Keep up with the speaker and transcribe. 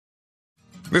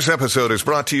This episode is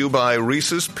brought to you by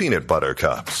Reese's Peanut Butter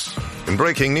Cups. In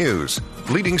breaking news,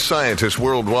 leading scientists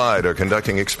worldwide are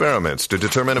conducting experiments to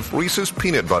determine if Reese's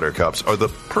Peanut Butter Cups are the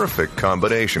perfect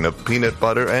combination of peanut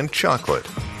butter and chocolate.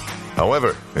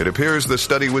 However, it appears the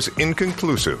study was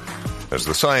inconclusive, as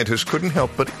the scientists couldn't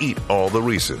help but eat all the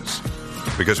Reese's.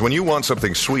 Because when you want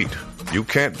something sweet, you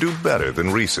can't do better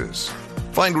than Reese's.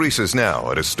 Find Reese's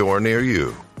now at a store near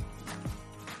you.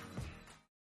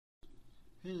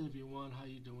 Hey everyone, how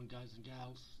you doing, guys and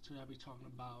gals? Today I'll be talking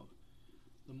about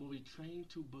the movie Train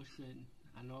to Busan.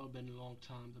 I know it's been a long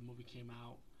time. The movie came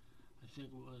out, I think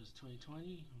it was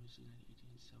 2020.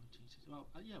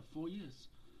 4 years.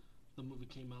 The movie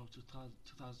came out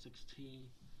 2016.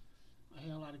 I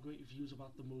hear a lot of great reviews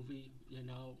about the movie.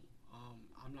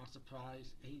 I'm not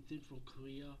surprised. Anything from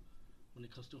Korea, when it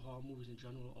comes to horror movies in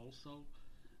general, also.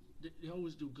 They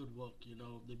always do good work,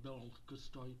 They build on good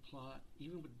story plot,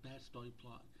 even with bad story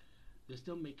plot. They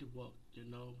still make it work, The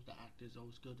acting's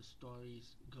always good, the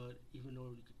story's good, even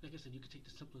though, like I said, you could take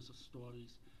the simplest of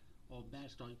stories or bad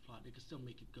story plot, they can still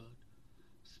make it good.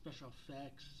 Special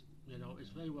effects, it's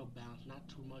very well balanced. Not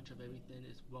too much of everything.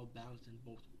 It's well balanced in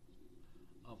both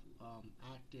of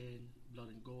acting, blood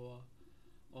and gore,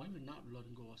 or even not blood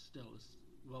and gore. Still, it's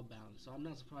well balanced. So I'm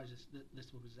not surprised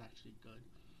this movie is actually good.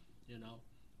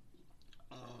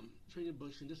 Train to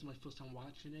Busan. This is my first time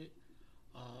watching it.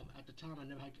 At the time, I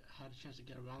never had a chance to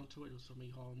get around to it. There was so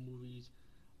many horror movies,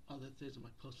 other things in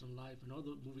my personal life, and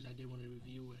other movies I did want to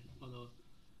review, and other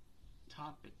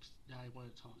topics that I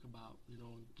want to talk about,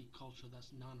 geek culture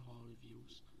that's non-horror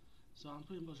reviews. So I'm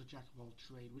pretty much a jack of all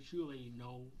trades, which you already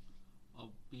know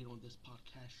of being on this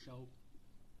podcast show.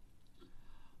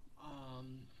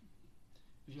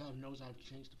 If you haven't noticed, I've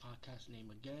changed the podcast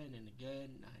name again and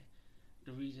again.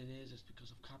 The reason is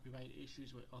because of copyright issues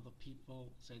with other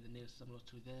people saying the name is similar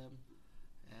to them,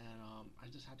 and I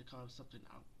just had to call it something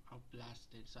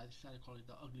outblasted, so I decided to call it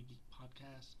the Ugly Geek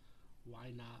Podcast.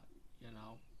 Why not?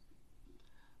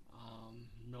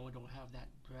 No, I don't have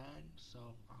that brand, so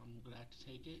I'm glad to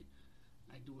take it.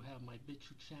 I do have my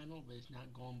BitChute channel, but it's not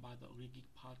going by the Ugly Geek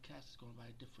Podcast. It's going by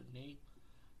a different name,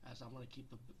 as I want to keep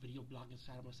the video blogging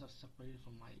side of myself separated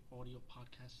from my audio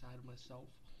podcast side of myself.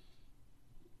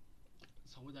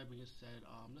 So with that being said,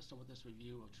 let's start with this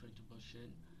review of Train to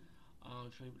Busan.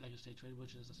 Like I say, Train to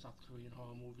Busan is a South Korean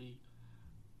horror movie.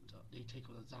 They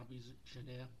take on the zombie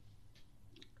genre,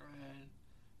 and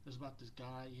it's about this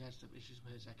guy. He has some issues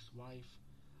with his ex-wife.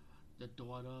 The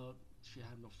daughter, she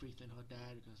had no faith in her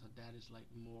dad because her dad is like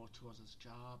more towards his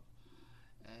job,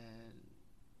 and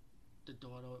the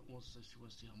daughter she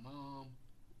wants to see her mom.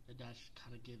 The dad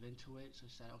kind of give into it, so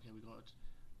he said, "Okay, we're going to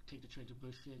take the train to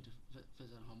Busan to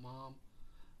visit her mom."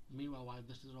 Meanwhile, while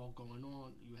this is all going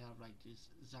on, you have like these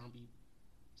zombie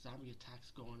attacks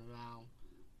going around,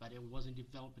 but it wasn't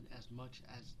developing as much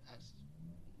as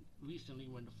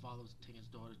recently when the father was taking his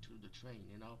daughter to the train.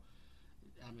 It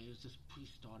was just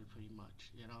pre-started pretty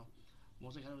much.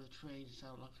 Once I got on the train, I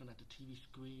started looking at the TV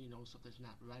screen. Something's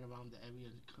not right around the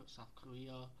area in South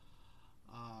Korea.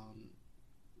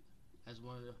 As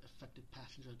one of the affected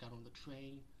passengers got on the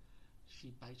train,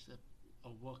 she bites a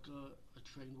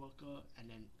train worker,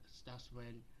 and then that's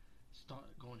when start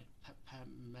going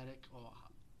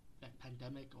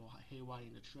pandemic or haywire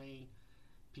in the train.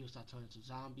 People start turning to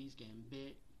zombies, getting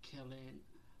bit, killing.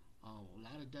 A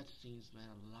lot of death scenes, man.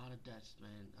 A lot of deaths,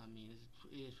 man. It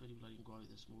is pretty bloody and gory.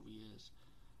 This movie is.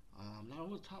 Not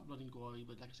over the top bloody and gory,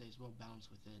 but like I say, it's well balanced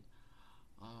with it.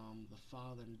 The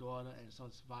father and daughter and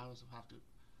some survivors will have to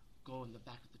go in the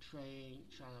back of the train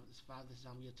trying to survive the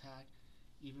zombie attack.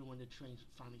 Even when the train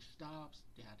finally stops,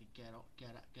 they had to get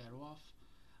off.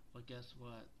 But guess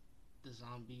what? The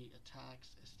zombie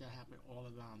attacks still happen all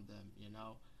around them.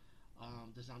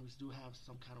 The zombies do have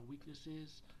some kind of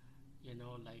weaknesses.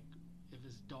 Like if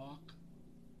it's dark,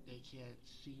 they can't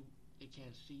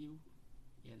see you.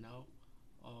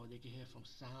 Or they can hear from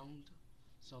sound.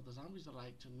 So the zombies are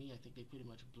like, to me, I think they're pretty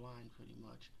much blind, pretty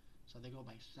much. So they go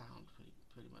by sound,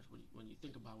 pretty much. When you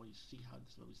think about, when you see how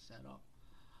this movie's set up.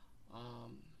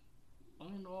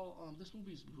 All in all, this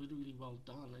movie is really, really well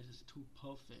done. It's just too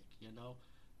perfect,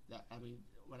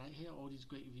 when I hear all these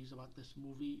great reviews about this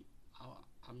movie,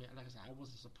 like I said, I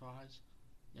wasn't surprised,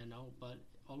 but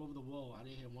all over the world, I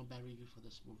didn't hear one bad review for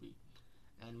this movie.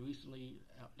 And recently,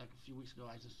 like a few weeks ago,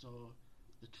 I just saw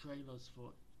the trailers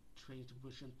for Train to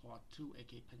Busan Part 2,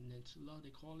 aka Peninsula,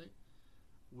 they call it,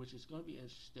 which is going to be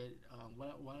interesting.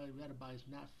 What I read about is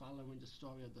not following the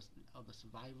story of the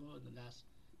survivor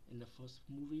in the first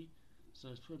movie, so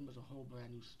it's pretty much a whole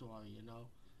brand new story.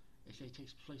 They say it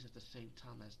takes place at the same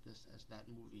time as that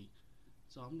movie,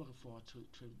 So I'm looking forward to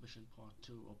Transmission Part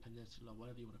 2 or Peninsula,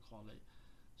 whatever you want to call it.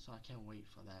 So I can't wait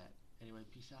for that. Anyway,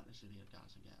 peace out. This is here,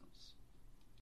 guys and gals.